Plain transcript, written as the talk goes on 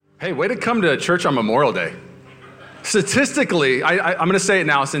Hey, way to come to church on Memorial Day. Statistically, I'm going to say it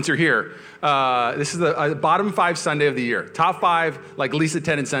now since you're here. This is the bottom 5 Sunday of the year. Top 5, like least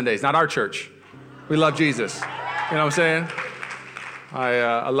attended Sundays. Not our church. We love Jesus. You know what I'm saying?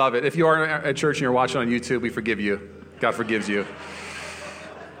 I love it. If you are at church and you're watching on YouTube, we forgive you. God forgives you.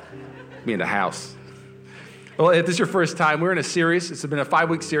 Me in the house. Well, if this is your first time, we're in a series. It's been a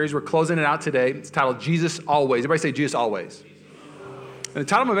 5-week series. We're closing it out today. It's titled Jesus Always. Everybody say Jesus Always. And the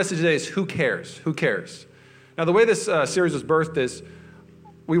title of my message today is Who Cares? Who Cares? Now, the way this series was birthed is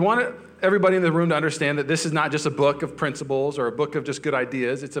we want everybody in the room to understand that this is not just a book of principles or a book of just good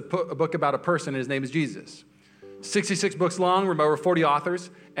ideas. It's a book about a person, and his name is Jesus. 66 books long, we're over 40 authors,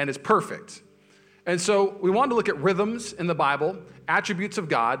 and it's perfect. And so we wanted to look at rhythms in the Bible, attributes of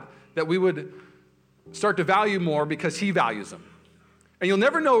God that we would start to value more because he values them. And you'll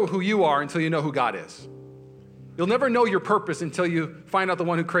never know who you are until you know who God is. You'll never know your purpose until you find out the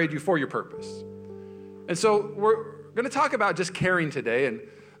one who created you for your purpose. And so we're going to talk about just caring today. And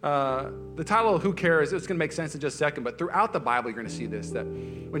the title of Who Cares, it's going to make sense in just a second. But throughout the Bible, you're going to see this, that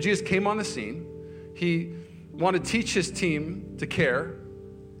when Jesus came on the scene, he wanted to teach his team to care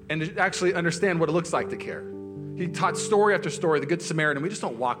and to actually understand what it looks like to care. He taught story after story, the Good Samaritan. We just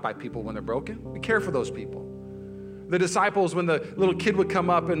don't walk by people when they're broken. We care for those people. The disciples, when the little kid would come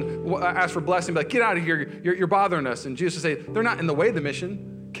up and ask for blessing, be like, get out of here, you're bothering us. And Jesus would say, they're not in the way of the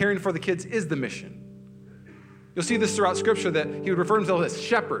mission. Caring for the kids is the mission. You'll see this throughout Scripture that he would refer to himself as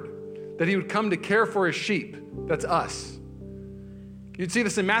shepherd, that he would come to care for his sheep. That's us. You'd see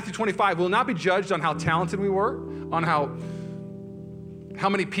this in Matthew 25. We will not be judged on how talented we were, on how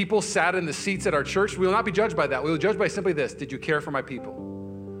many people sat in the seats at our church. We will not be judged by that. We will be judged by simply this. Did you care for my people?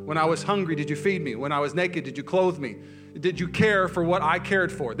 When I was hungry, did you feed me? When I was naked, did you clothe me? Did you care for what I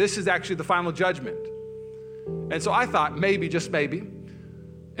cared for? This is actually the final judgment. And so I thought maybe, just maybe,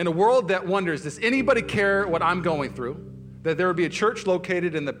 in a world that wonders, does anybody care what I'm going through, that there would be a church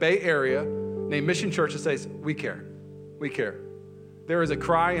located in the Bay Area named Mission Church that says, we care. We care. There is a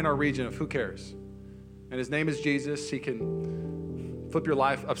cry in our region of who cares. And his name is Jesus. He can flip your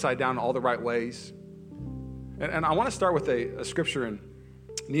life upside down in all the right ways. And I want to start with a scripture in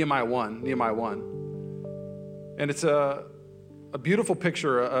Nehemiah 1. And it's a beautiful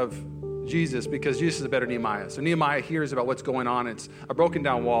picture of Jesus because Jesus is a better Nehemiah. So Nehemiah hears about what's going on. It's a broken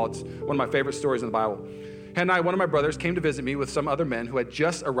down wall. It's one of my favorite stories in the Bible. Hanai, one of my brothers, came to visit me with some other men who had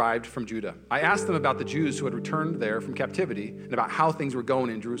just arrived from Judah. I asked them about the Jews who had returned there from captivity and about how things were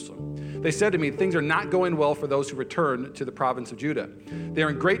going in Jerusalem. They said to me, things are not going well for those who returned to the province of Judah. They are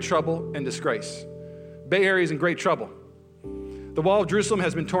in great trouble and disgrace. Bay Area is in great trouble. The wall of Jerusalem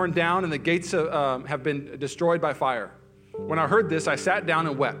has been torn down and the gates have been destroyed by fire. When I heard this, I sat down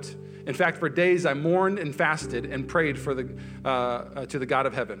and wept. In fact, for days I mourned and fasted and prayed to the God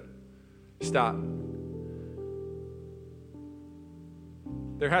of heaven. Stop.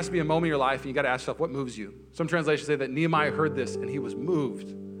 There has to be a moment in your life and you got to ask yourself, what moves you? Some translations say that Nehemiah heard this and he was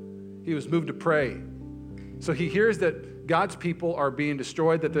moved. He was moved to pray. So he hears that God's people are being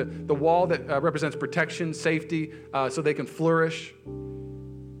destroyed, that the wall that represents protection, safety, so they can flourish,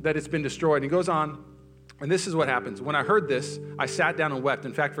 that it's been destroyed. And he goes on, and this is what happens. When I heard this, I sat down and wept.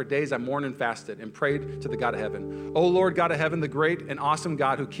 In fact, for days I mourned and fasted and prayed to the God of heaven. O Lord God of heaven, the great and awesome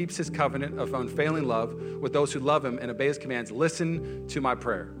God who keeps his covenant of unfailing love with those who love him and obey his commands, listen to my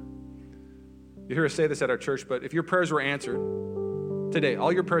prayer. You hear us say this at our church, but if your prayers were answered today,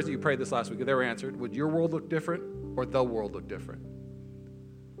 all your prayers that you prayed this last week, if they were answered, would your world look different or the world look different?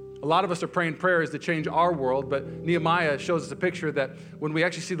 A lot of us are praying prayers to change our world, but Nehemiah shows us a picture that when we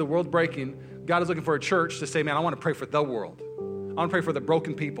actually see the world breaking, God is looking for a church to say, man, I want to pray for the world. I want to pray for the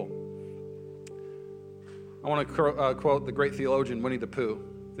broken people. I want to quote the great theologian, Winnie the Pooh.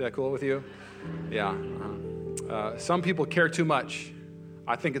 Is that cool with you? Yeah. Some people care too much.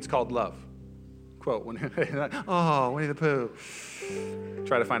 I think it's called love. Quote, oh, Winnie the Pooh.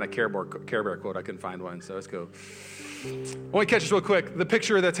 Try to find a Care Bear quote. I couldn't find one, so let's go. I want to catch this real quick. The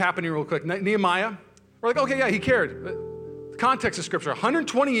picture that's happening real quick. Nehemiah, we're like, okay, yeah, he cared. The context of Scripture,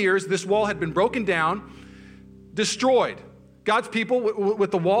 120 years, this wall had been broken down, destroyed. God's people,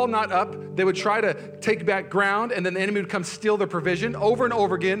 with the wall not up, they would try to take back ground, and then the enemy would come steal their provision. Over and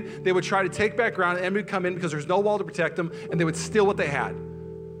over again, they would try to take back ground, and the enemy would come in because there's no wall to protect them, and they would steal what they had.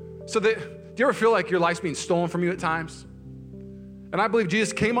 So do you ever feel like your life's being stolen from you at times? And I believe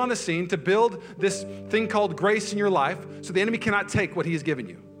Jesus came on the scene to build this thing called grace in your life so the enemy cannot take what he has given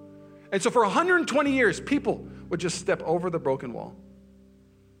you. And so for 120 years, people would just step over the broken wall.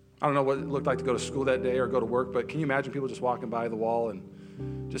 I don't know what it looked like to go to school that day or go to work, but can you imagine people just walking by the wall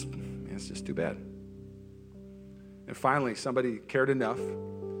and just, man, it's just too bad. And finally, somebody cared enough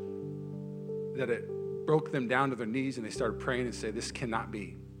it broke them down to their knees and they started praying and say, this cannot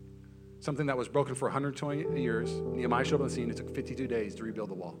be. Something that was broken for 120 years, Nehemiah showed up on the scene. It took 52 days to rebuild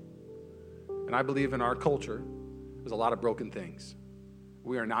the wall. And I believe in our culture, there's a lot of broken things.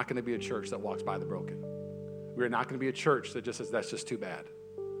 We are not going to be a church that walks by the broken. We are not going to be a church that just says, that's just too bad.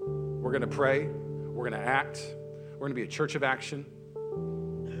 We're going to pray. We're going to act. We're going to be a church of action.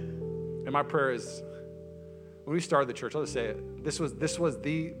 And my prayer is, when we started the church, I'll just say it, this was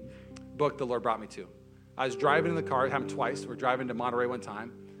the book the Lord brought me to. I was driving in the car, it happened twice. We're driving to Monterey one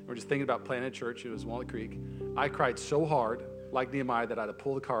time. We're just thinking about planting a church. It was Walnut Creek. I cried so hard, like Nehemiah, that I had to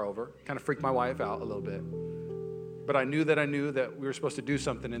pull the car over. Kind of freaked my wife out a little bit. But I knew that we were supposed to do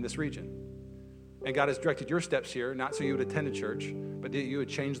something in this region. And God has directed your steps here, not so you would attend a church, but that you would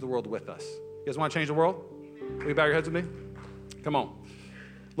change the world with us. You guys want to change the world? Will you bow your heads with me? Come on.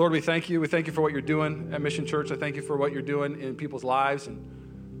 Lord, we thank you. We thank you for what you're doing at Mission Church. I thank you for what you're doing in people's lives.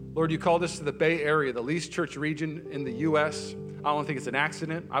 And Lord, you called us to the Bay Area, the least church region in the U.S. I don't think it's an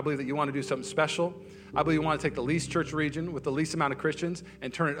accident. I believe that you want to do something special. I believe you want to take the least church region with the least amount of Christians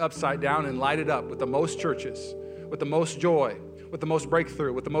and turn it upside down and light it up with the most churches, with the most joy, with the most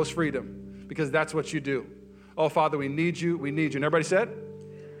breakthrough, with the most freedom, because that's what you do. Oh, Father, we need you. We need you. And everybody said?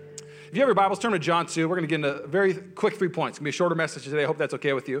 If you have your Bibles, turn to John 2. We're going to get into very quick 3 points. It's going to be a shorter message today. I hope that's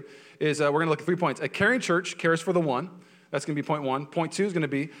okay with you. We're going to look at 3 points. A caring church cares for the one. That's going to be point 1. Point 2 is going to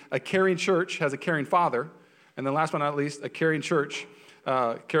be a caring church has a caring father. And then last but not least, a caring church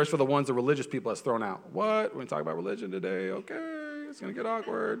cares for the ones the religious people has thrown out. What? We're going to talk about religion today. Okay, it's going to get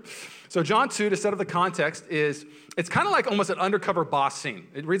awkward. So John 2, to set up the context, it's kind of like almost an undercover boss scene.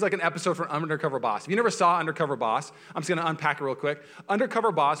 It reads like an episode from Undercover Boss. If you never saw Undercover Boss, I'm just going to unpack it real quick.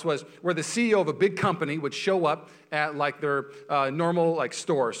 Undercover Boss was where the CEO of a big company would show up at like their normal like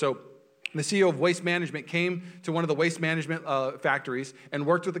store. So the CEO of Waste Management came to one of the waste management factories and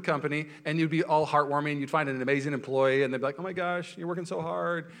worked with the company, and you'd be all heartwarming. You'd find an amazing employee, and they'd be like, oh my gosh, you're working so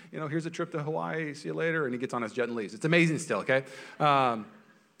hard. Here's a trip to Hawaii. See you later. And he gets on his jet and leaves. It's amazing still, okay?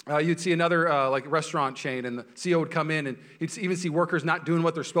 You'd see another like restaurant chain, and the CEO would come in, and you'd even see workers not doing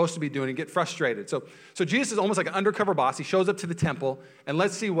what they're supposed to be doing and get frustrated. So Jesus is almost like an undercover boss. He shows up to the temple, and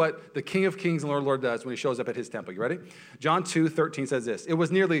let's see what the King of Kings and Lord of Lords does when he shows up at his temple. You ready? John 2:13 says this. It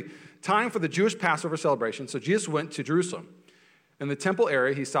was nearly time for the Jewish Passover celebration, so Jesus went to Jerusalem. In the temple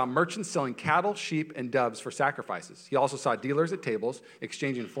area, he saw merchants selling cattle, sheep, and doves for sacrifices. He also saw dealers at tables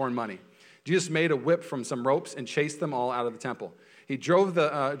exchanging foreign money. Jesus made a whip from some ropes and chased them all out of the temple. He drove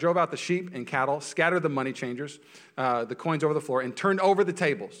out the sheep and cattle, scattered the money changers, the coins over the floor, and turned over the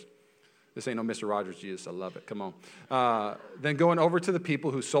tables. This ain't no Mr. Rogers, Jesus. I love it. Come on. Then going over to the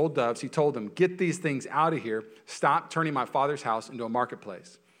people who sold doves, he told them, get these things out of here. Stop turning my Father's house into a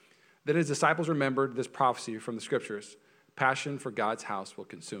marketplace. Then his disciples remembered this prophecy from the scriptures. Passion for God's house will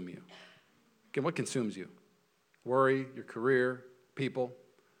consume you. Okay, what consumes you? Worry, your career, people.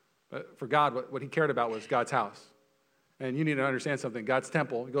 But for God, what he cared about was God's house. And you need to understand something. God's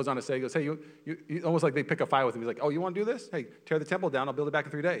temple, he goes on to say, hey, you almost like they pick a fight with him. He's like, oh, you want to do this? Hey, tear the temple down. I'll build it back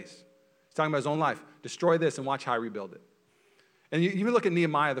in 3 days. He's talking about his own life. Destroy this and watch how I rebuild it. And you even look at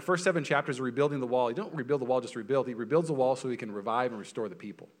Nehemiah, the first 7 chapters are rebuilding the wall. He don't rebuild the wall just to rebuild. He rebuilds the wall so he can revive and restore the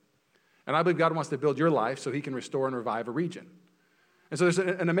people. And I believe God wants to build your life so he can restore and revive a region. And so there's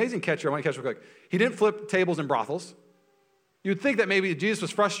an amazing catch here. I want to catch real quick. He didn't flip tables and brothels. You'd think that maybe Jesus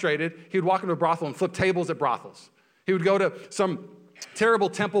was frustrated. He would walk into a brothel and flip tables at brothels. He would go to some terrible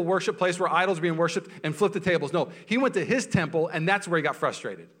temple worship place where idols were being worshipped and flip the tables. No, he went to his temple, and that's where he got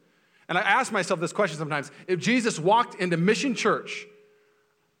frustrated. And I ask myself this question sometimes. If Jesus walked into Mission Church,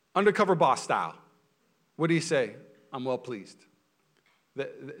 undercover boss style, what do he say? I'm well pleased.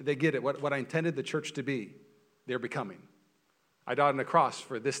 They get it. What I intended the church to be, they're becoming. I died on the cross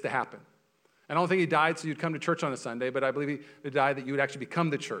for this to happen. And I don't think he died so you'd come to church on a Sunday, but I believe he died that you would actually become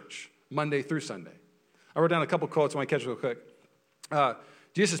the church Monday through Sunday. I wrote down a couple quotes I want to catch real quick.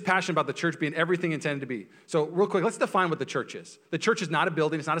 Jesus is passionate about the church being everything intended to be. So real quick, let's define what the church is. The church is not a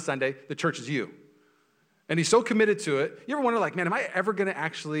building. It's not a Sunday. The church is you. And he's so committed to it. You ever wonder, like, man, am I ever going to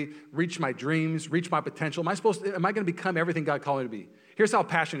actually reach my dreams, reach my potential? Am I going to become everything God called me to be? Here's how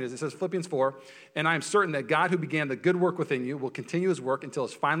passionate it is. It says, Philippians 4, and I am certain that God who began the good work within you will continue his work until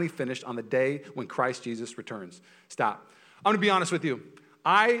it's finally finished on the day when Christ Jesus returns. Stop. I'm going to be honest with you.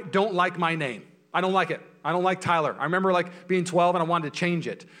 I don't like my name. I don't like it. I don't like Tyler. I remember like being 12 and I wanted to change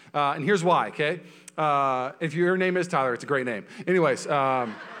it. And here's why, okay? If your name is Tyler, it's a great name. Anyways, here's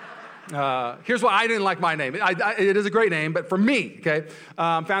why I didn't like my name. It is a great name, but for me, okay,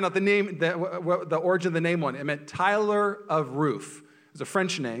 found out the name, the origin of the name one. It meant Tyler of Roof. It was a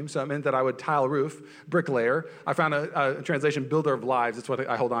French name, so it meant that I would tile roof, bricklayer. I found a translation, builder of lives. That's what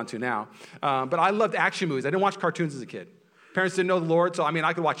I hold on to now. But I loved action movies. I didn't watch cartoons as a kid. Parents didn't know the Lord, so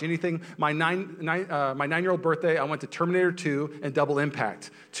I could watch anything. My 9-year-old birthday, I went to Terminator 2 and Double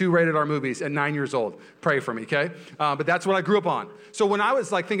Impact, 2 rated R movies at 9 years old. Pray for me, okay? But that's what I grew up on. So when I was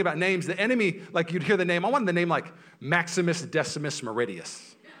thinking about names, the enemy, you'd hear the name, I wanted the name Maximus Decimus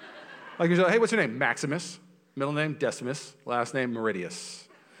Meridius. You'd say, hey, what's your name? Maximus. Middle name, Decimus. Last name, Meridius.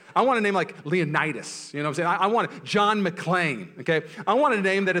 I want a name like Leonidas. You know what I'm saying? I want John McClane, okay? I want a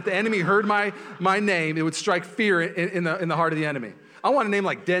name that if the enemy heard my name, it would strike fear in the heart of the enemy. I want a name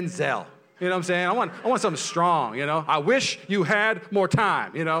like Denzel. You know what I'm saying? I want something strong, you know? I wish you had more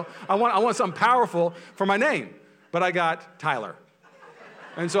time, you know? I want something powerful for my name. But I got Tyler.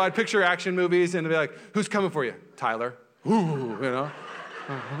 And so I'd picture action movies and it'd be like, who's coming for you? Tyler. Ooh, you know?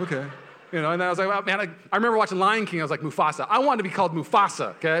 Okay. You know, and then I was like, well, man, I remember watching Lion King. I was like, Mufasa. I wanted to be called Mufasa,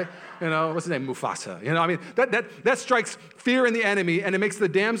 okay? You know, what's his name? Mufasa. You know, that strikes fear in the enemy, and it makes the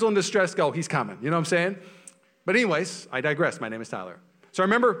damsel in distress go, he's coming. You know what I'm saying? But anyways, I digress. My name is Tyler. So I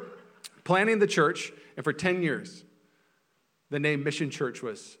remember planning the church, and for 10 years, the name Mission Church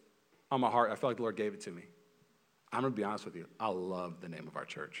was on my heart. I felt like the Lord gave it to me. I'm going to be honest with you. I love the name of our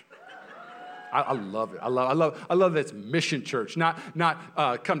church. I love it. I love that it's Mission Church, not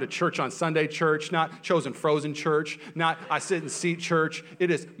come to church on Sunday church, not chosen frozen church, not I sit and seat church.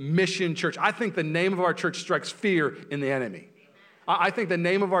 It is Mission Church. I think the name of our church strikes fear in the enemy. I think the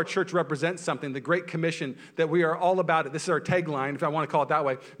name of our church represents something, the Great Commission, that we are all about it. This is our tagline, if I want to call it that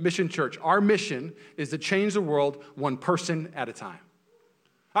way, Mission Church. Our mission is to change the world one person at a time.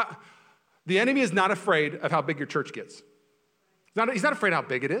 The enemy is not afraid of how big your church gets. He's not afraid of how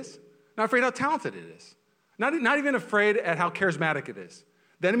big it is. Not afraid how talented it is. Not even afraid at how charismatic it is.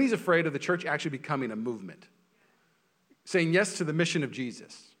 The enemy's afraid of the church actually becoming a movement. Saying yes to the mission of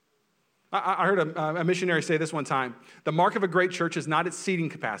Jesus. I heard a missionary say this one time. The mark of a great church is not its seating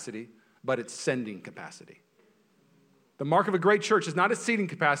capacity, but its sending capacity. The mark of a great church is not its seating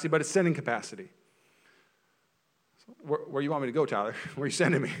capacity, but its sending capacity. Where you want me to go, Tyler? Where are you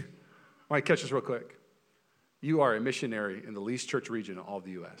sending me? I want to catch this real quick. You are a missionary in the least church region of all of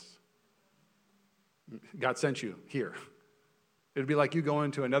the U.S. God sent you here. It'd be like you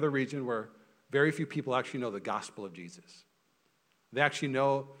going to another region where very few people actually know the gospel of Jesus. They actually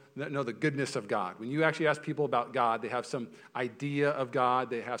know the goodness of God. When you actually ask people about God, they have some idea of God.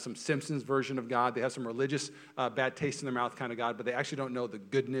 They have some Simpsons version of God. They have some religious bad taste in their mouth kind of God, but they actually don't know the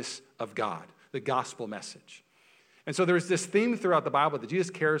goodness of God, the gospel message. And so there's this theme throughout the Bible that Jesus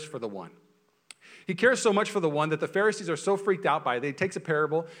cares for the one. He cares so much for the one that the Pharisees are so freaked out by it. He takes a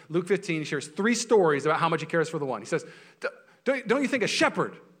parable, Luke 15, he shares 3 stories about how much he cares for the one. He says, don't you think a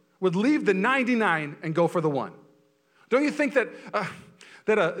shepherd would leave the 99 and go for the one? Don't you think that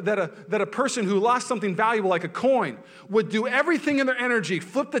a person who lost something valuable like a coin would do everything in their energy,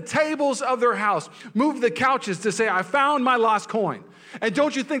 flip the tables of their house, move the couches to say, I found my lost coin? And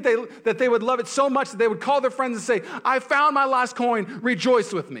don't you think that they would love it so much that they would call their friends and say, I found my lost coin,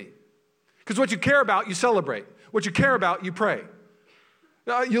 rejoice with me? Because what you care about, you celebrate. What you care about, you pray.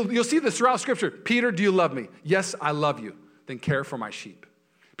 You'll see this throughout Scripture. Peter, do you love me? Yes, I love you. Then care for my sheep.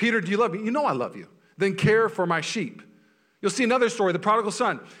 Peter, do you love me? You know I love you. Then care for my sheep. You'll see another story, the prodigal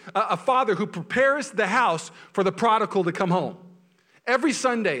son. A father who prepares the house for the prodigal to come home. Every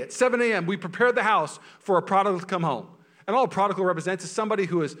Sunday at 7 a.m., we prepare the house for a prodigal to come home. And all a prodigal represents is somebody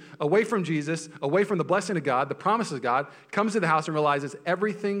who is away from Jesus, away from the blessing of God, the promises of God, comes to the house and realizes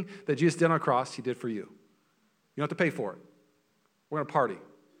everything that Jesus did on the cross, he did for you. You don't have to pay for it. We're going to party.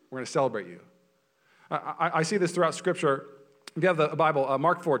 We're going to celebrate you. I see this throughout Scripture. If you have the Bible,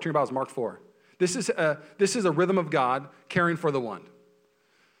 Mark 4, turn your Bibles to Mark 4. This is a rhythm of God caring for the one.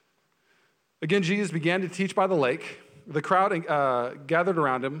 Again, Jesus began to teach by the lake. The crowd gathered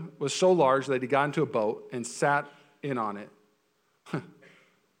around him was so large that he got into a boat and sat in on it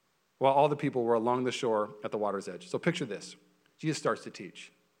while all the people were along the shore at the water's edge. So picture this. Jesus starts to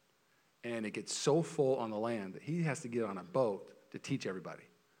teach. And it gets so full on the land that he has to get on a boat to teach everybody.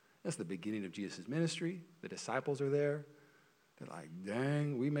 That's the beginning of Jesus' ministry. The disciples are there. They're like,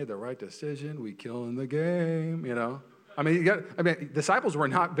 dang, we made the right decision. We killing the game, you know. Disciples were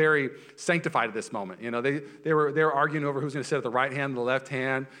not very sanctified at this moment. You know, they were arguing over who's going to sit at the right hand and the left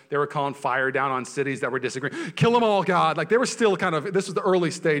hand. They were calling fire down on cities that were disagreeing. Kill them all, God. Like they were still this was the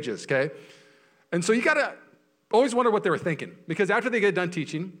early stages, okay? And so you got to always wonder what they were thinking. Because after they get done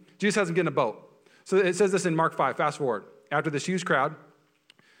teaching, Jesus has them get in a boat. So it says this in Mark 5, fast forward. After this huge crowd,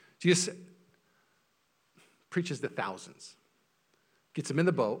 Jesus preaches to thousands. Gets them in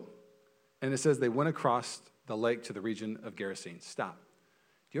the boat, and it says they went across the lake to the region of Gerasenes. Stop.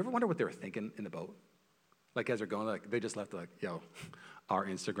 Do you ever wonder what they were thinking in the boat? Like as they're going, like they just left, like, yo, our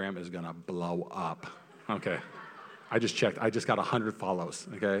Instagram is going to blow up. Okay. I just checked. I just got 100 follows,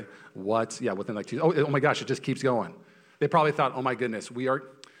 okay? What? Yeah, within like 2, oh my gosh, it just keeps going. They probably thought, oh my goodness, we're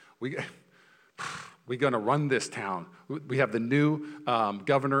going to run this town. We have the new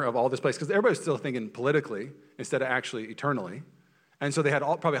governor of all this place, because everybody's still thinking politically instead of actually eternally. And so they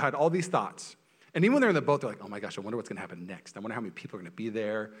probably had all these thoughts. And even when they're in the boat, they're like, oh my gosh, I wonder what's going to happen next. I wonder how many people are going to be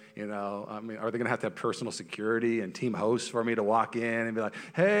there. You know, I mean, are they going to have personal security and team hosts for me to walk in and be like,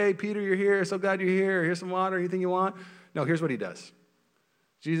 hey, Peter, you're here. So glad you're here. Here's some water. Anything you want? No, here's what he does.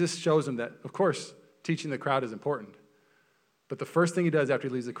 Jesus shows them that, of course, teaching the crowd is important. But the first thing he does after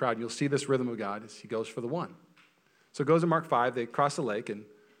he leaves the crowd, you'll see this rhythm of God, is he goes for the one. So it goes to Mark 5. They cross the lake, and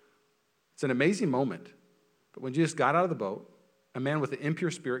it's an amazing moment. But when Jesus got out of the boat, a man with an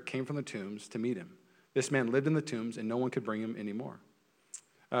impure spirit came from the tombs to meet him. This man lived in the tombs, and no one could bring him anymore,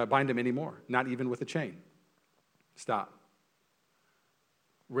 bind him anymore, not even with a chain. Stop.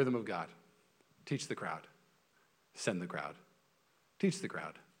 Rhythm of God. Teach the crowd. Send the crowd. Teach the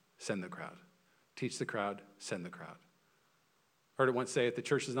crowd. Send the crowd. Teach the crowd. Send the crowd. Heard it once say, if the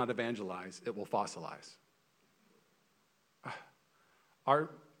church does not evangelize, it will fossilize.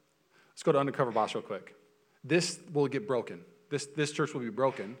 Let's go to Undercover Boss real quick. This will get broken. This church will be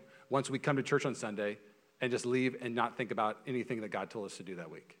broken once we come to church on Sunday and just leave and not think about anything that God told us to do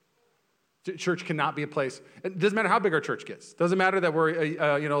that week. Church cannot be a place. It doesn't matter how big our church gets. It doesn't matter that we're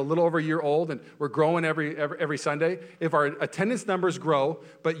a little over a year old and we're growing every Sunday. If our attendance numbers grow,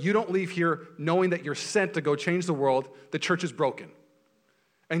 but you don't leave here knowing that you're sent to go change the world, the church is broken.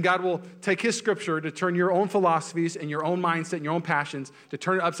 And God will take his scripture to turn your own philosophies and your own mindset and your own passions to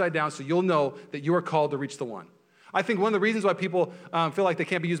turn it upside down so you'll know that you are called to reach the one. I think one of the reasons why people feel like they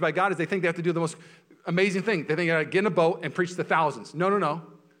can't be used by God is they think they have to do the most amazing thing. They think they got to get in a boat and preach to thousands. No.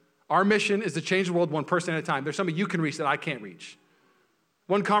 Our mission is to change the world one person at a time. There's somebody you can reach that I can't reach.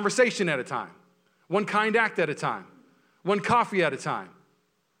 One conversation at a time. One kind act at a time. One coffee at a time.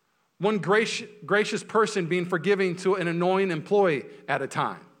 One gracious person being forgiving to an annoying employee at a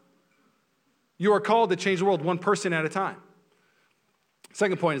time. You are called to change the world one person at a time.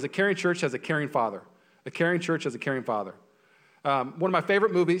 Second point is a caring church has a caring father. A caring church has a caring father. One of my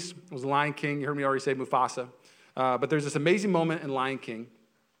favorite movies was Lion King. You heard me already say Mufasa. But there's this amazing moment in Lion King.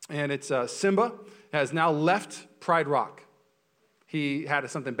 And it's Simba has now left Pride Rock. He had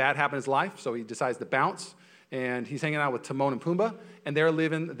something bad happen in his life, so he decides to bounce. And he's hanging out with Timon and Pumbaa. And they're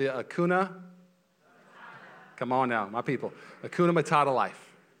living the Hakuna. Come on now, my people. Hakuna Matata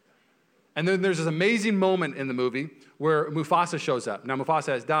life. And then there's this amazing moment in the movie where Mufasa shows up. Now, Mufasa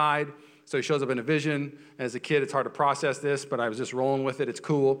has died. So he shows up in a vision. As a kid, it's hard to process this, but I was just rolling with it. It's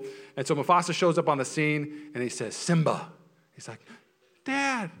cool. And so Mufasa shows up on the scene, and he says, Simba. He's like,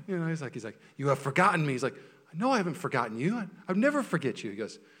 Dad. You know, he's like, you have forgotten me. He's like, no, I haven't forgotten you. I'd never forget you. He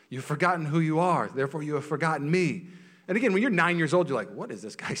goes, you've forgotten who you are. Therefore, you have forgotten me. And again, when you're 9 years old, you're like, what is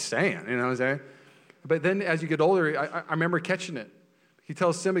this guy saying? You know what I'm saying? But then as you get older, I remember catching it. He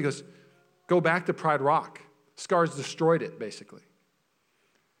tells Simba, he goes, go back to Pride Rock. Scars destroyed it, basically.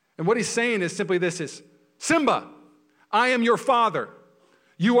 And what he's saying is simply this is, Simba, I am your father.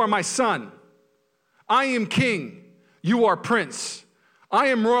 You are my son. I am king. You are prince. I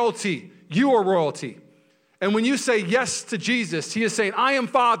am royalty. You are royalty. And when you say yes to Jesus, he is saying, I am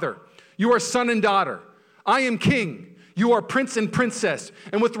father. You are son and daughter. I am king. You are prince and princess.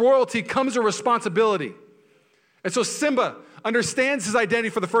 And with royalty comes a responsibility. And so Simba understands his identity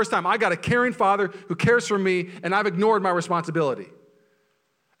for the first time. I got a caring father who cares for me, and I've ignored my responsibility.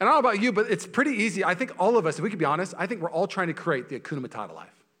 And I don't know about you, but it's pretty easy. I think all of us, if we could be honest, I think we're all trying to create the Hakuna Matata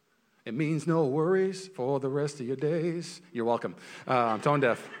life. It means no worries for the rest of your days. You're welcome. I'm tone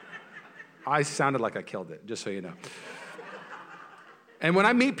deaf. I sounded like I killed it, just so you know. And when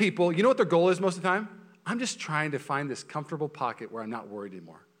I meet people, you know what their goal is most of the time? I'm just trying to find this comfortable pocket where I'm not worried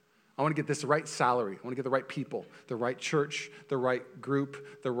anymore. I want to get this right salary. I want to get the right people, the right church, the right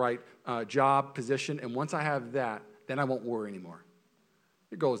group, the right job, position. And once I have that, then I won't worry anymore.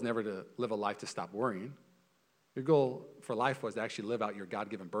 Your goal is never to live a life to stop worrying. Your goal for life was to actually live out your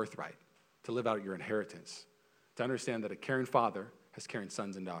God-given birthright, to live out your inheritance, to understand that a caring father has caring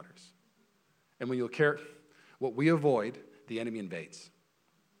sons and daughters. And when you'll care, what we avoid, the enemy invades.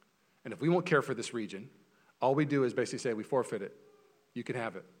 And if we won't care for this region, all we do is basically say we forfeit it. You can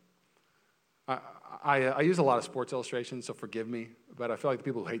have it. I use a lot of sports illustrations, so forgive me, but I feel like the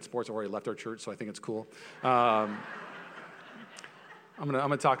people who hate sports have already left our church, so I think it's cool. I'm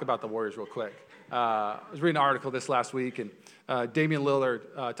gonna talk about the Warriors real quick. I was reading an article this last week, and Damian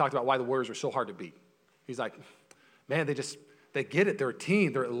Lillard talked about why the Warriors are so hard to beat. He's like, man, they get it. They're a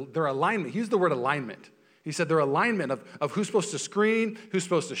team. They're alignment. He used the word alignment. He said they're alignment of who's supposed to screen, who's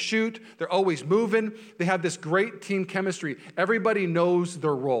supposed to shoot. They're always moving. They have this great team chemistry. Everybody knows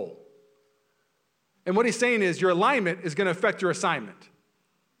their role. And what he's saying is your alignment is going to affect your assignment.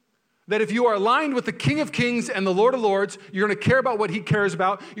 That if you are aligned with the King of Kings and the Lord of Lords, you're going to care about what he cares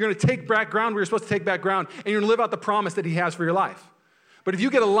about. You're going to take back ground where you're supposed to take back ground, and you're going to live out the promise that he has for your life. But if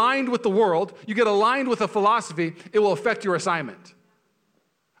you get aligned with the world, you get aligned with a philosophy, it will affect your assignment.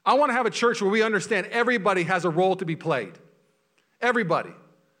 I want to have a church where we understand everybody has a role to be played. Everybody.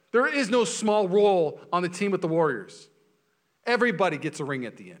 There is no small role on the team with the Warriors. Everybody gets a ring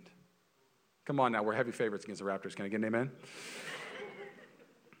at the end. Come on now, we're heavy favorites against the Raptors. Can I get an amen?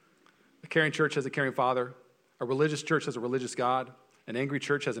 A caring church has a caring father. A religious church has a religious God. An angry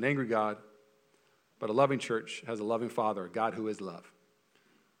church has an angry God. But a loving church has a loving father, a God who is love.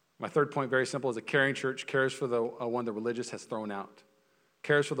 My third point, very simple, is a caring church cares for the one the religious has thrown out.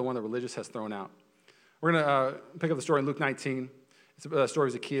 Cares for the one the religious has thrown out. We're going to pick up the story in Luke 19. It's a story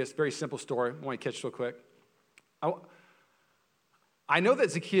of Zacchaeus. Very simple story. I want to catch it real quick. I know that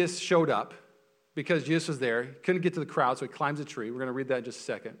Zacchaeus showed up because Jesus was there. He couldn't get to the crowd, so he climbs a tree. We're going to read that in just a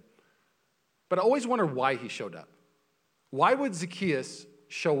second. But I always wondered why he showed up. Why would Zacchaeus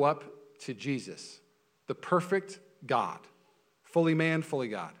show up to Jesus, the perfect God, fully man, fully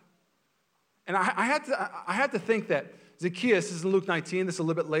God? And I had to think that Zacchaeus, this is in Luke 19, this is a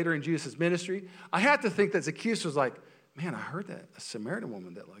little bit later in Jesus' ministry. I had to think that Zacchaeus was like, man, I heard that a Samaritan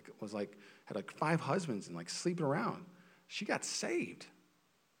woman that had 5 husbands and sleeping around, she got saved.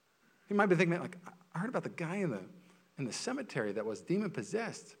 He might be thinking, like, I heard about the guy in the cemetery that was demon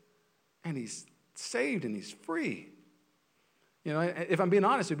possessed, and he's saved and he's free. You know, if I'm being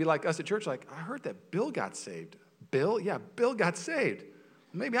honest, it'd be like us at church, like, I heard that Bill got saved. Bill? Yeah, Bill got saved.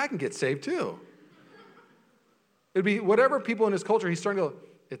 Maybe I can get saved too. It'd be whatever people in his culture, he's starting to go,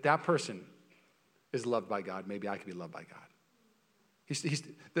 if that person is loved by God, maybe I can be loved by God.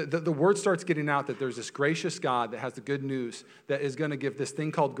 The word starts getting out that there's this gracious God that has the good news that is going to give this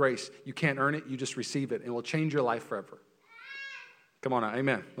thing called grace. You can't earn it, you just receive it, and it will change your life forever. Come on now,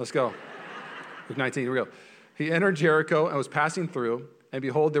 amen. Let's go. Luke 19, here we go. He entered Jericho and was passing through, and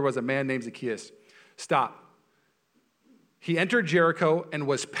behold, there was a man named Zacchaeus. Stop. He entered Jericho and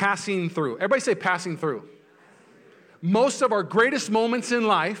was passing through. Everybody say passing through. Most of our greatest moments in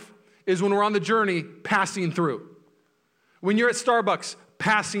life is when we're on the journey passing through. When you're at Starbucks,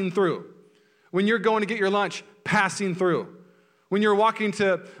 passing through. When you're going to get your lunch, passing through. When you're walking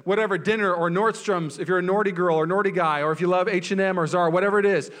to whatever dinner or Nordstrom's, if you're a Nordy girl or Nordy guy, or if you love H&M or Zara, whatever it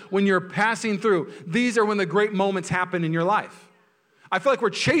is, when you're passing through, these are when the great moments happen in your life. I feel like we're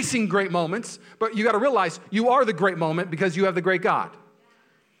chasing great moments, but you got to realize you are the great moment because you have the great God.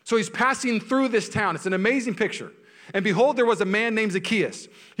 So he's passing through this town. It's an amazing picture. And behold, there was a man named Zacchaeus.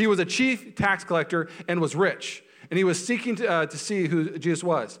 He was a chief tax collector and was rich. And he was seeking to see who Jesus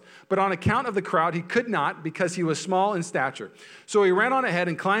was. But on account of the crowd, he could not because he was small in stature. So he ran on ahead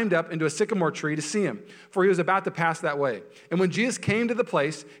and climbed up into a sycamore tree to see him, for he was about to pass that way. And when Jesus came to the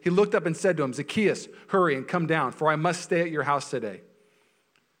place, he looked up and said to him, Zacchaeus, hurry and come down, for I must stay at your house today.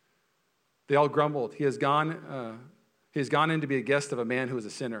 They all grumbled. He has gone in to be a guest of a man who is a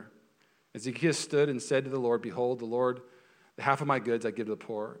sinner. And Zacchaeus stood and said to the Lord, behold, the Lord, the half of my goods I give to the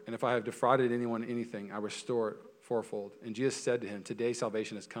poor, and if I have defrauded anyone anything, I restore it fourfold. And Jesus said to him, today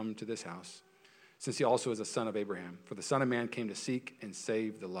salvation has come to this house, since he also is a son of Abraham. For the Son of Man came to seek and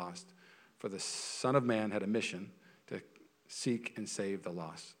save the lost. For the Son of Man had a mission to seek and save the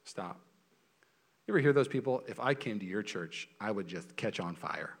lost. Stop. You ever hear those people? If I came to your church, I would just catch on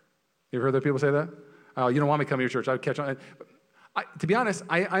fire. You ever heard those people say that? Oh, you don't want me to come to your church, I would catch on. To be honest,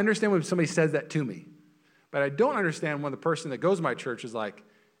 I understand when somebody says that to me. But I don't understand when the person that goes to my church is like,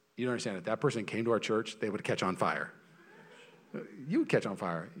 you don't understand, if that person came to our church, they would catch on fire. You would catch on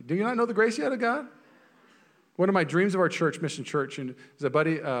fire. Do you not know the grace yet of God? One of my dreams of our church, Mission Church, and there's a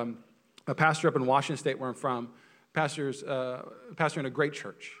buddy, a pastor up in Washington State where I'm from, pastor in a great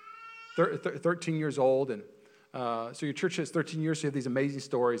church, 13 years old. And so your church has 13 years, so you have these amazing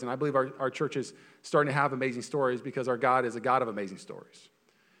stories. And I believe our church is starting to have amazing stories because our God is a God of amazing stories.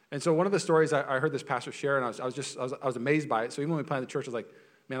 And so one of the stories I heard this pastor share, and I was amazed by it. So even when we planted the church, I was like,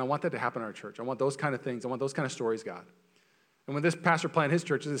 man, I want that to happen in our church. I want those kind of things. I want those kind of stories, God. And when this pastor planted his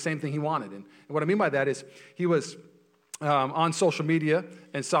church, it's the same thing he wanted. And what I mean by that is he was on social media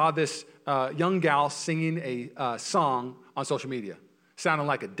and saw this young gal singing a song on social media. Sounding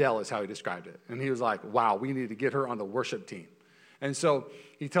like Adele is how he described it. And he was like, wow, we need to get her on the worship team. And so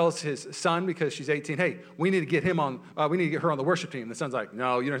he tells his son, because she's 18, hey, we need to get her on the worship team. And the son's like,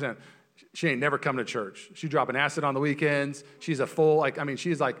 no, you understand. She ain't never come to church. She's dropping acid on the weekends. She's a full,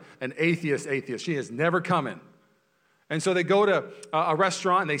 she's like an atheist. She is never coming. And so they go to a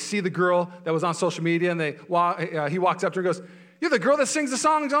restaurant and they see the girl that was on social media, and he walks up to her and goes, "You're the girl that sings the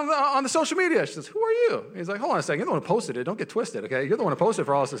songs on the social media." She says, "Who are you?" And he's like, "Hold on a second. You're the one who posted it. Don't get twisted, okay? You're the one who posted it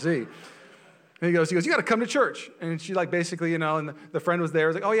for all us to see." And he goes, "You got to come to church." And she basically, and the friend was there.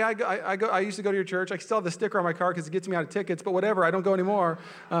 He's like, "Oh yeah, I used to go to your church. I still have the sticker on my car because it gets me out of tickets, but whatever, I don't go anymore."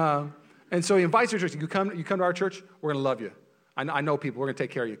 And so he invites her to church. You come to our church, we're going to love you. I know people. We're going to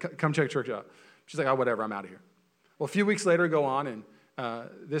take care of you. Come check church out. She's like, "Oh, whatever, I'm out of here." Well, a few weeks later go on, and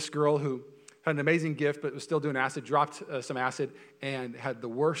this girl who had an amazing gift but was still doing acid, dropped some acid and had the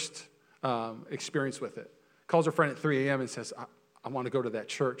worst experience with it. Calls her friend at 3 a.m. and says, I want to go to that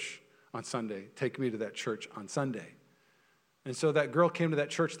church on Sunday. Take me to that church on Sunday. And so that girl came to that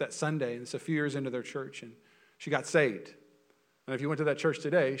church that Sunday, and it's a few years into their church, and she got saved. And if you went to that church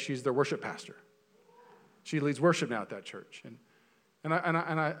today, she's their worship pastor. She leads worship now at that church. And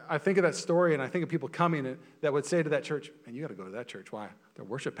I think of that story, and I think of people coming that would say to that church, "Man, you got to go to that church." Why? Their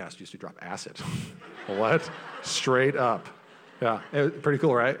worship pastor used to drop acid. What? Straight up. Yeah, pretty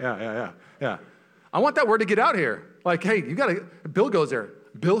cool, right? Yeah. I want that word to get out here. Like, hey, Bill goes there.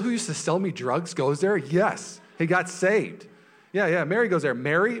 Bill, who used to sell me drugs, goes there? Yes. He got saved. Yeah. Mary goes there.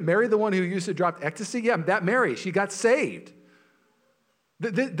 Mary, the one who used to drop ecstasy? Yeah, that Mary, she got saved.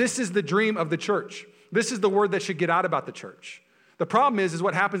 This is the dream of the church. This is the word that should get out about the church. The problem is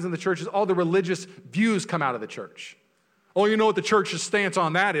what happens in the church is all the religious views come out of the church. Oh, you know what the church's stance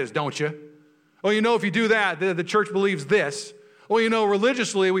on that is, don't you? Oh, you know if you do that, the church believes this. Oh, you know,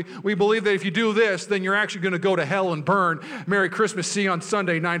 religiously, we believe that if you do this, then you're actually going to go to hell and burn. Merry Christmas. See you on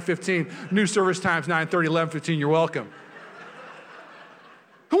Sunday, 9:15. New service times, 9:30, 11:15. You're welcome.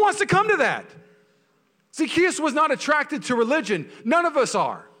 Who wants to come to that? Zacchaeus was not attracted to religion. None of us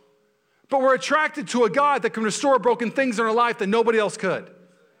are. But we're attracted to a God that can restore broken things in our life that nobody else could.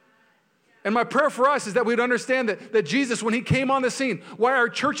 And my prayer for us is that we'd understand that Jesus, when he came on the scene, why our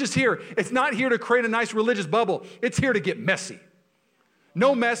church is here, it's not here to create a nice religious bubble. It's here to get messy.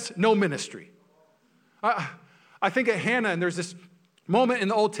 No mess, no ministry. I think of Hannah, and there's this moment in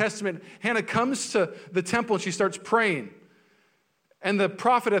the Old Testament. Hannah comes to the temple and she starts praying. And the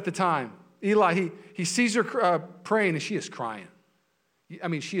prophet at the time, Eli, he sees her praying and she is crying. She'd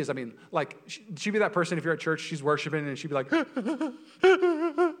be that person if you're at church, she's worshiping and she'd be like,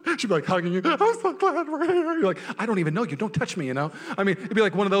 she'd be like hugging you. "I'm so glad we're here." You're like, "I don't even know you. Don't touch me, it'd be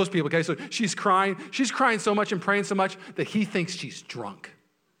like one of those people, okay? So she's crying. She's crying so much and praying so much that he thinks she's drunk.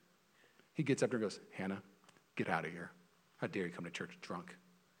 He gets up to her and goes, "Hannah, get out of here. How dare you come to church drunk?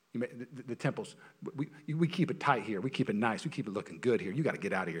 The temples, we keep it tight here. We keep it nice. We keep it looking good here. You got to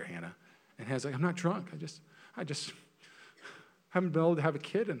get out of here, Hannah." And Hannah's like, "I'm not drunk. I just haven't been able to have a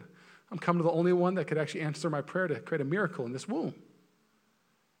kid, and I'm coming to the only one that could actually answer my prayer to create a miracle in this womb."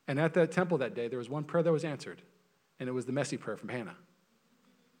 And at that temple that day, there was one prayer that was answered, and it was the messy prayer from Hannah.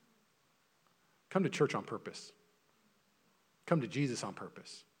 Come to church on purpose. Come to Jesus on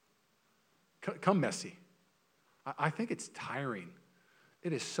purpose. Come messy. I think it's tiring.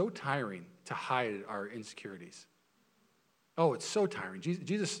 It is so tiring to hide our insecurities. Oh, it's so tiring.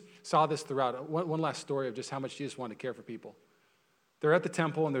 Jesus saw this throughout. One last story of just how much Jesus wanted to care for people. They're at the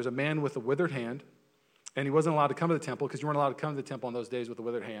temple, and there's a man with a withered hand, and he wasn't allowed to come to the temple because you weren't allowed to come to the temple in those days with a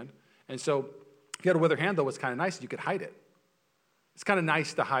withered hand. And so if you had a withered hand, though, what's kind of nice is you could hide it. It's kind of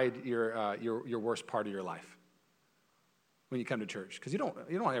nice to hide your worst part of your life when you come to church, because you don't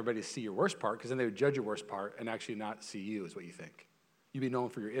want everybody to see your worst part, because then they would judge your worst part and actually not see you is what you think. You'd be known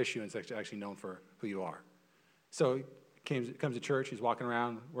for your issue, and it's actually known for who you are. So he comes to church, he's walking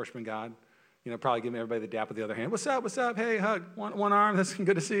around worshiping God, probably giving everybody the dap with the other hand. What's up? Hey, hug, one arm, that's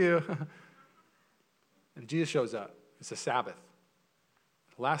good to see you. And Jesus shows up. It's a Sabbath.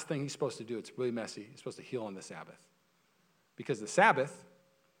 The last thing he's supposed to do, it's really messy, he's supposed to heal on the Sabbath. Because the Sabbath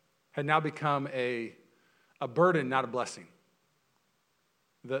had now become a burden, not a blessing.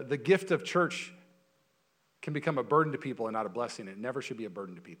 The gift of church can become a burden to people and not a blessing. It never should be a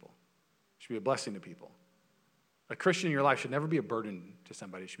burden to people. It should be a blessing to people. A Christian in your life should never be a burden to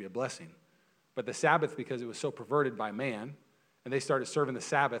somebody. It should be a blessing. But the Sabbath, because it was so perverted by man, and they started serving the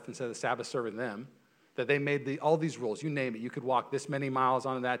Sabbath instead of the Sabbath serving them, that they made all these rules. You name it. You could walk this many miles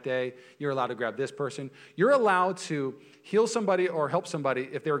on that day. You're allowed to grab this person. You're allowed to heal somebody or help somebody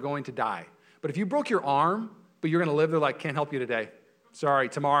if they were going to die. But if you broke your arm, but you're going to live, they're like, "Can't help you today. Sorry,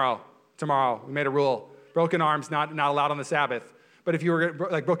 tomorrow. We made a rule. Broken arms not allowed on the Sabbath." But if you were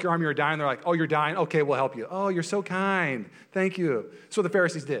broke your arm, you were dying, they're like, "Oh, you're dying? Okay, we'll help you. Oh, you're so kind. Thank you." So the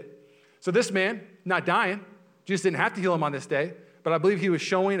Pharisees did. So this man, not dying, Jesus didn't have to heal him on this day, But I believe he was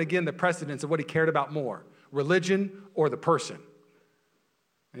showing, again, the precedence of what he cared about more, religion or the person.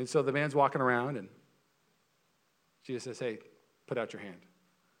 And so the man's walking around, and Jesus says, hey, put out your hand.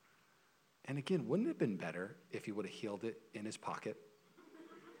 And again, wouldn't it have been better if he would have healed it in his pocket?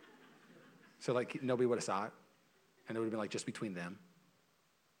 So like nobody would have saw it, and it would have been like just between them.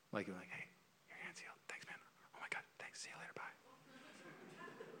 Like, you're like, hey, your hand's healed. Thanks, man. Oh my God, thanks. See you later. Bye.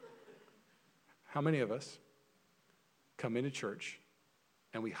 How many of us come into church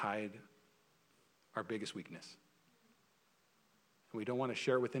and we hide our biggest weakness? And we don't want to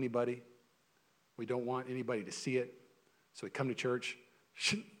share it with anybody. We don't want anybody to see it. So we come to church,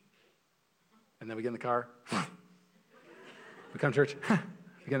 and then we get in the car. We come to church,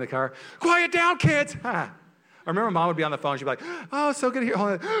 we get in the car. Quiet down, kids. I remember Mom would be on the phone. She'd be like, oh, so good to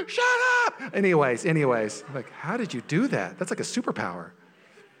hear. Shut up. Anyways. I'm like, how did you do that? That's like a superpower.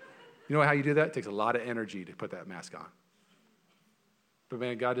 You know how you do that? It takes a lot of energy to put that mask on. But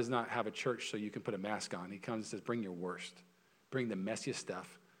man, God does not have a church so you can put a mask on. He comes and says, bring your worst. Bring the messiest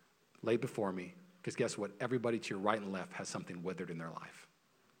stuff. Lay before me. Because guess what? Everybody to your right and left has something withered in their life.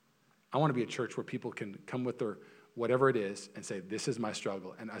 I want to be a church where people can come with their whatever it is and say, this is my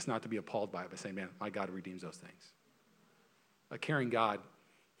struggle. And us not to be appalled by it, but say, man, my God redeems those things. A caring God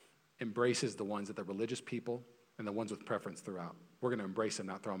embraces the ones that the religious people and the ones with preference throughout. We're going to embrace them,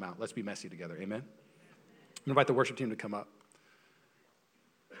 not throw them out. Let's be messy together. Amen? I'm going to invite the worship team to come up.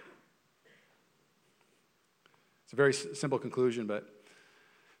 It's a very simple conclusion, but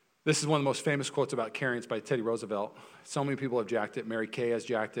this is one of the most famous quotes about caring. It's by Teddy Roosevelt. So many people have jacked it. Mary Kay has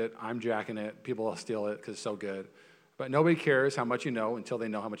jacked it. I'm jacking it. People will steal it because it's so good. But nobody cares how much you know until they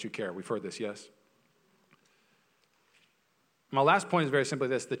know how much you care. We've heard this, yes? My last point is very simply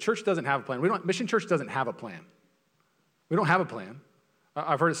this. The church doesn't have a plan. Mission Church doesn't have a plan. We don't have a plan.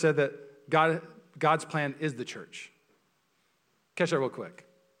 I've heard it said that God's plan is the church. Catch that real quick.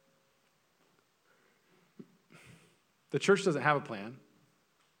 The church doesn't have a plan.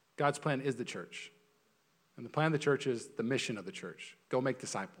 God's plan is the church. And the plan of the church is the mission of the church. Go make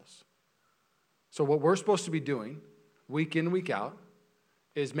disciples. So what we're supposed to be doing, week in, week out,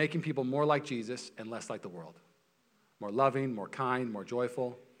 is making people more like Jesus and less like the world. More loving, more kind, more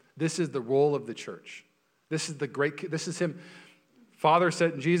joyful. This is the role of the church. This is him. Father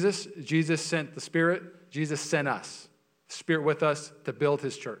sent Jesus. Jesus sent the Spirit. Jesus sent us. Spirit with us to build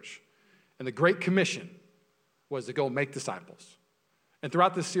his church. And the Great Commission was to go make disciples. And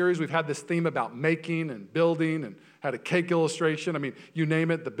throughout this series, we've had this theme about making and building and had a cake illustration. I mean, you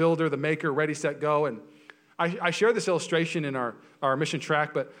name it, the builder, the maker, ready, set, go. And I share this illustration in our mission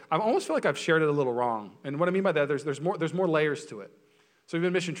track, but I almost feel like I've shared it a little wrong. And what I mean by that, there's more layers to it. So if you've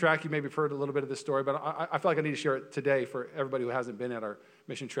been mission track, you maybe have heard a little bit of this story, but I feel like I need to share it today for everybody who hasn't been at our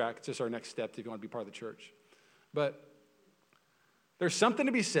mission track. It's just our next step if you want to be part of the church. But there's something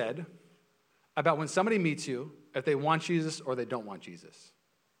to be said about when somebody meets you, if they want Jesus or they don't want Jesus.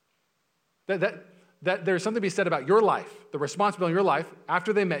 That there's something to be said about your life, the responsibility in your life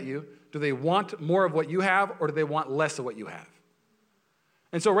after they met you. Do they want more of what you have or do they want less of what you have?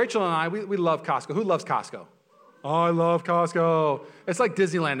 And so Rachel and I, we love Costco. Who loves Costco? Oh, I love Costco. It's like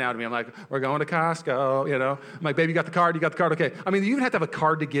Disneyland now to me. I'm like, we're going to Costco, you know. I'm like, baby, you got the card? You got the card? Okay. I mean, you even have to have a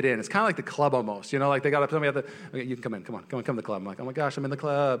card to get in. It's kind of like the club almost, you know, like they got somebody at the, okay, you can come in. Come to the club. I'm like, oh my gosh, I'm in the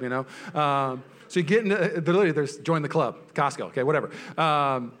club, you know. So you get into, literally, there's join the club, Costco, okay, whatever.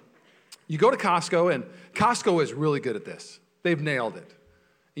 You go to Costco, and Costco is really good at this. They've nailed it.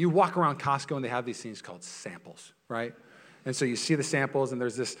 You walk around Costco, and they have these things called samples, right? And so you see the samples, and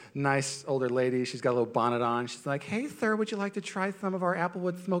there's this nice older lady. She's got a little bonnet on. She's like, hey, sir, would you like to try some of our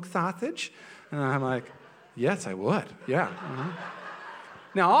Applewood smoked sausage? And I'm like, yes, I would. Yeah. Uh-huh.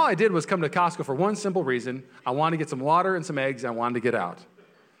 Now, all I did was come to Costco for one simple reason. I wanted to get some water and some eggs, and I wanted to get out.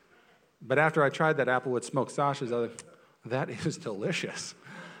 But after I tried that Applewood smoked sausage, I was like, that is delicious.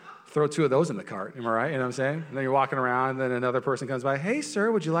 Throw 2 of those in the cart, am I right? You know what I'm saying? And then you're walking around, and then another person comes by. Hey,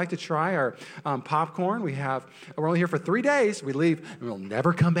 sir, would you like to try our popcorn? We're only here for 3 days. We leave, and we'll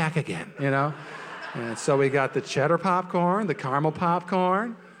never come back again, you know? And so we got the cheddar popcorn, the caramel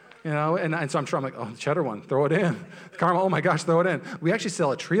popcorn, you know? And so I'm like, oh, the cheddar one, throw it in. The caramel, oh my gosh, throw it in. We actually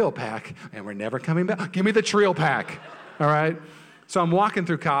sell a trio pack, and we're never coming back. Give me the trio pack, all right? So I'm walking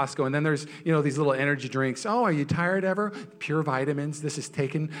through Costco, and then there's, you know, these little energy drinks. Oh, are you tired ever? Pure vitamins. This is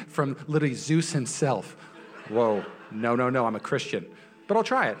taken from literally Zeus himself. Whoa, no, I'm a Christian. But I'll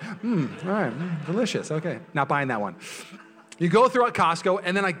try it. All right, delicious. Okay, not buying that one. You go throughout Costco,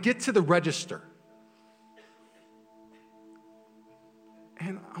 and then I get to the register.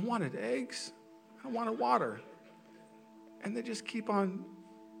 And I wanted eggs. I wanted water. And they just keep on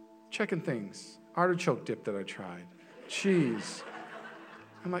checking things. Artichoke dip that I tried. Cheese.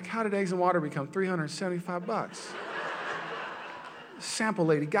 I'm like, how did eggs and water become $375? Sample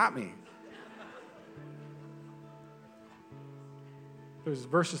lady got me. There's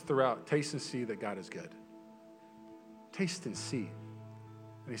verses throughout, taste and see that God is good. Taste and see.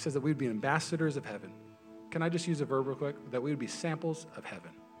 And he says that we'd be ambassadors of heaven. Can I just use a verb real quick? That we would be samples of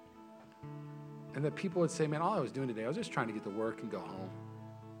heaven. And that people would say, man, all I was doing today, I was just trying to get to work and go home.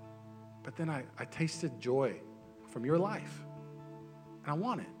 But then I tasted joy from your life, and I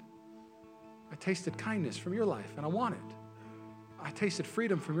want it. I tasted kindness from your life, and I want it. I tasted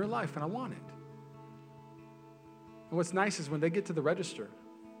freedom from your life, and I want it. And what's nice is when they get to the register,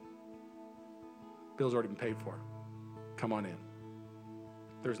 bill's already been paid for. Come on in.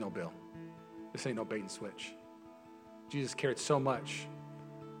 There's no bill. This ain't no bait and switch. Jesus cared so much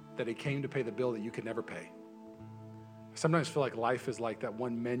that he came to pay the bill that you could never pay. I sometimes feel like life is like that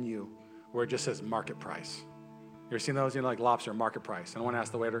one menu where it just says market price. You ever seen those? You know, like lobster, market price. And I want to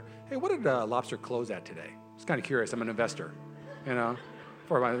ask the waiter, hey, what did lobster close at today? I'm just kind of curious. I'm an investor, you know.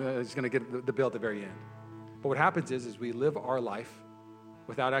 It's going to get the bill at the very end. But what happens is we live our life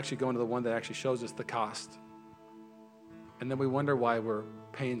without actually going to the one that actually shows us the cost. And then we wonder why we're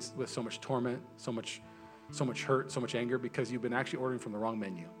paying with so much torment, so much hurt, so much anger, because you've been actually ordering from the wrong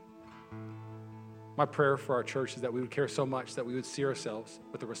menu. My prayer for our church is that we would care so much that we would see ourselves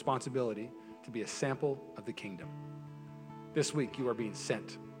with the responsibility to be a sample of the kingdom. This week, you are being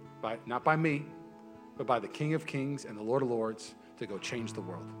sent, not by me, but by the King of Kings and the Lord of Lords to go change the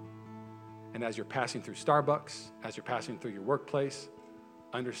world. And as you're passing through Starbucks, as you're passing through your workplace,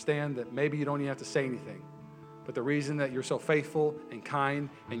 understand that maybe you don't even have to say anything. But the reason that you're so faithful and kind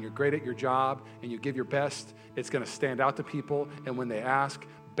and you're great at your job and you give your best, it's going to stand out to people. And when they ask,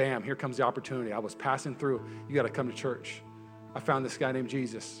 bam, here comes the opportunity. I was passing through. You got to come to church. I found this guy named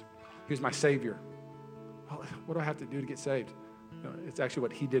Jesus. He was my Savior. Well, what do I have to do to get saved? No, it's actually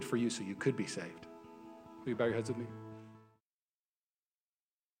what he did for you so you could be saved. Will you bow your heads with me?